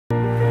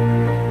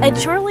At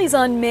Charlie's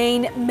on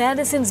Main,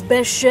 Madison's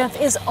best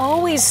chef is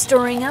always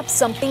stirring up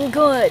something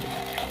good.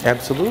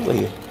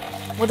 Absolutely.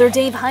 Whether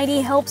Dave Heidi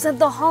helps at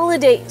the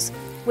holidays,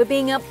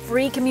 whipping up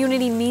free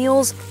community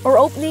meals, or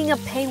opening a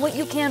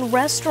pay-what-you-can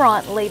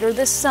restaurant later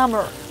this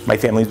summer. My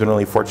family's been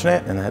really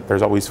fortunate in that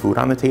there's always food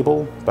on the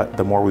table, but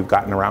the more we've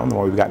gotten around, the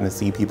more we've gotten to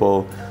see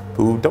people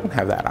who don't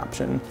have that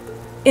option.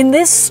 In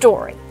this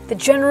story, the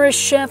generous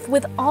chef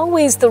with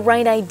always the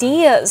right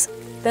ideas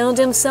found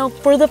himself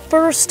for the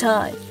first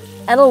time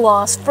at a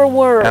loss for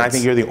words. And I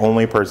think you're the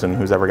only person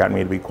who's ever gotten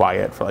me to be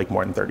quiet for like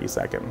more than 30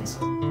 seconds.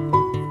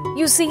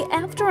 You see,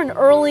 after an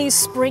early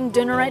spring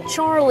dinner at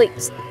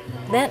Charlie's,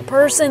 that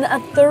person, a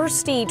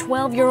thirsty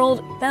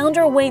 12-year-old, found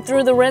her way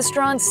through the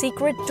restaurant's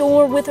secret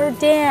door with her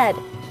dad,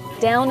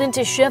 down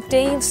into Chef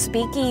Dave's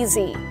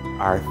speakeasy.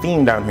 Our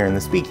theme down here in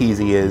the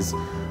speakeasy is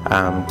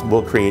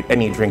we'll create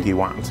any drink you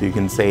want, so you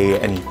can say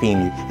any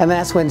theme. And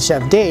that's when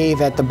Chef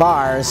Dave at the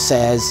bar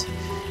says,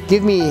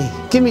 give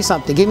me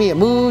something, give me a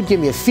mood, give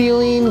me a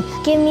feeling.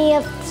 Give me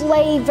a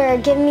flavor,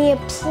 give me a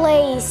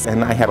place.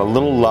 And I had a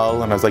little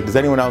lull and I was like, does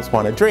anyone else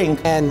want a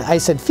drink? And I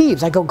said,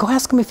 Phoebes, go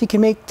ask him if he can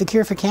make the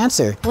cure for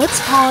cancer. Let's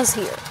pause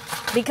here,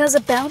 because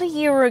about a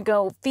year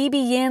ago, Phoebe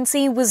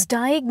Yancey was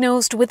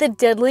diagnosed with a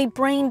deadly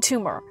brain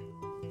tumor.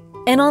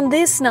 And on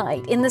this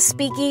night in the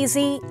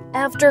speakeasy,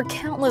 after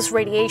countless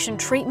radiation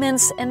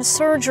treatments and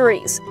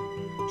surgeries,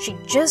 she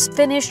just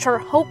finished her,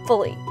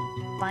 hopefully,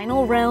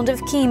 final round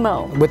of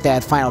chemo. With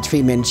that final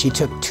treatment, she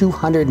took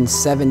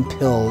 207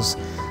 pills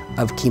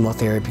of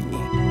chemotherapy.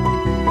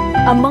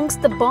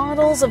 Amongst the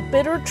bottles of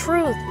bitter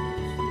truth,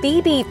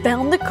 Phoebe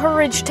found the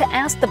courage to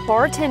ask the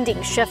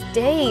bartending Chef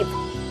Dave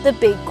the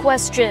big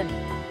question.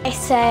 I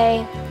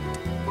say,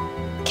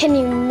 can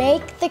you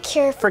make the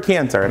cure For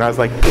cancer. And I was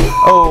like,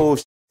 oh,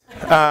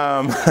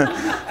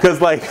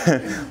 because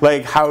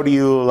like how do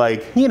you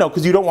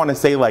because you don't want to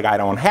say like I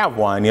don't have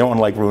one, you don't want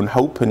to like ruin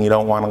hope, and you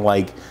don't want to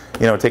like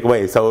take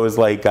away. So it was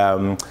like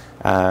you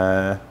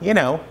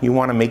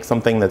want to make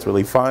something that's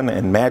really fun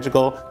and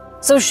magical.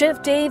 So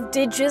Chef Dave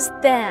did just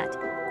that,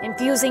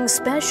 infusing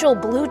special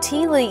blue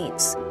tea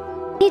leaves.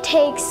 He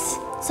takes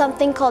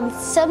something called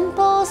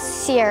simple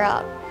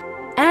syrup.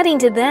 Adding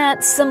to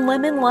that some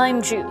lemon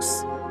lime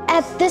juice.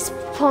 At this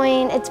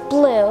point, it's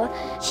blue.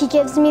 He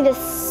gives me this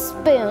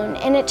spoon,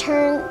 and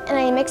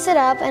I mix it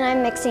up, and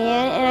I'm mixing it,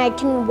 and I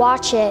can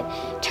watch it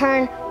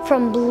turn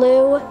from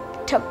blue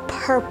to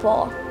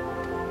purple.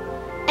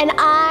 And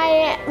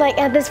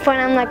at this point,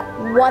 I'm like,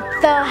 what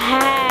the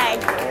heck?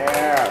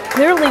 Yeah.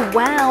 Clearly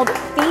wowed,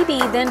 Phoebe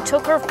then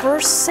took her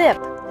first sip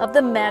of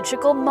the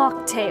magical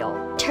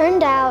mocktail.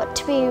 Turned out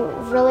to be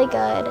really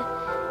good,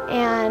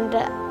 and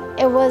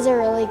it was a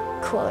really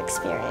cool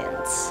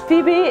experience.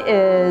 Phoebe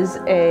is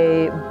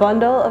a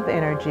bundle of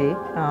energy,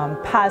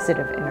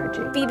 positive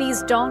energy.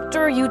 Phoebe's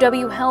doctor,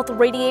 UW Health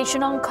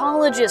radiation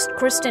oncologist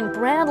Kristen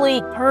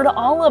Bradley, heard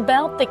all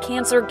about the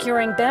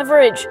cancer-curing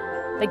beverage,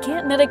 but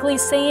can't medically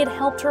say it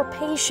helped her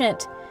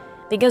patient,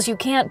 because you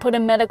can't put a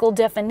medical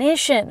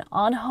definition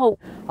on hope.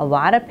 A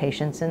lot of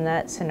patients in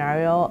that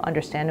scenario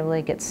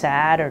understandably get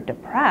sad or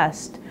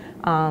depressed,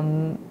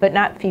 but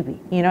not Phoebe.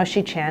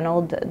 She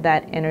channeled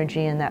that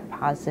energy and that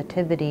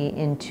positivity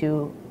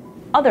into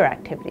other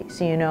activities,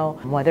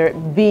 whether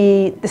it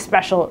be the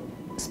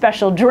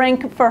special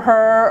drink for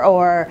her,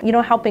 or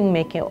helping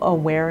make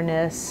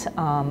awareness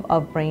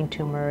of brain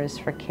tumors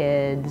for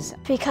kids.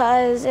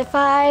 Because if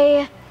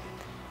I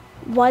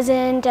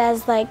wasn't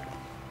as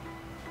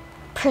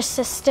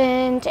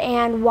persistent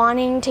and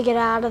wanting to get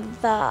out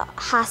of the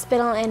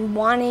hospital and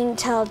wanting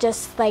to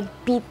just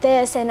beat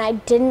this, and I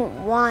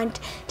didn't want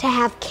to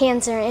have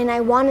cancer, and I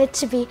wanted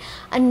to be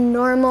a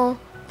normal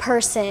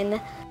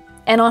person.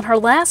 And on her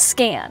last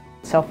scan,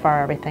 so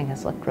far everything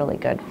has looked really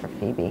good for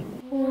Phoebe.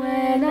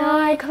 When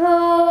I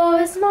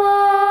close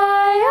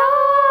my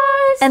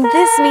eyes, and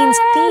this means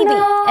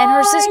Phoebe and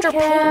her sister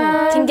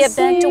Peyton can get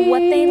back to what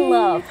they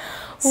love,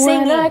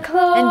 singing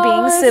and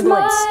being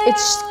siblings.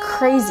 It's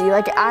crazy.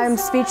 I'm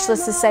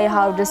speechless to say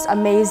how just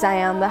amazed I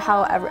am at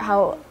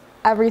how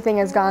everything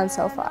has gone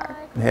so far.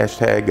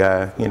 Hashtag,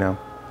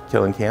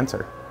 killing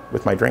cancer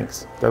with my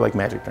drinks. They're like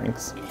magic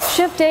drinks.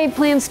 Chef Dave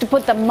plans to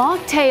put the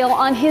mocktail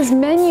on his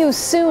menu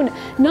soon,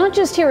 not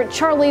just here at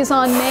Charlie's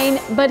on Main,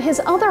 but his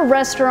other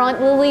restaurant,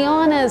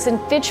 Liliana's in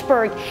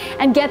Fitchburg.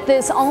 And get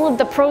this, all of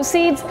the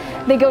proceeds,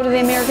 they go to the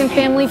American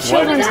Family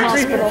Children's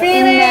Hospital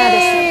in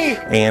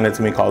Madison. And it's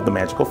gonna be called the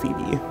Magical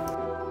Phoebe.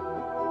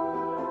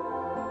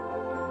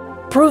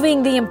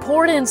 Proving the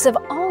importance of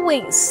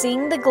always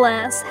seeing the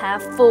glass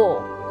half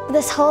full.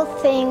 This whole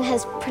thing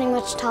has pretty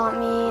much taught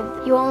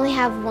me you only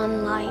have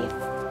one life.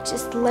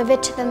 Just live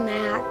it to the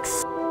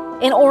max.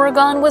 In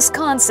Oregon,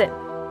 Wisconsin,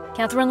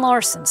 Catherine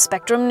Larson,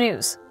 Spectrum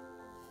News.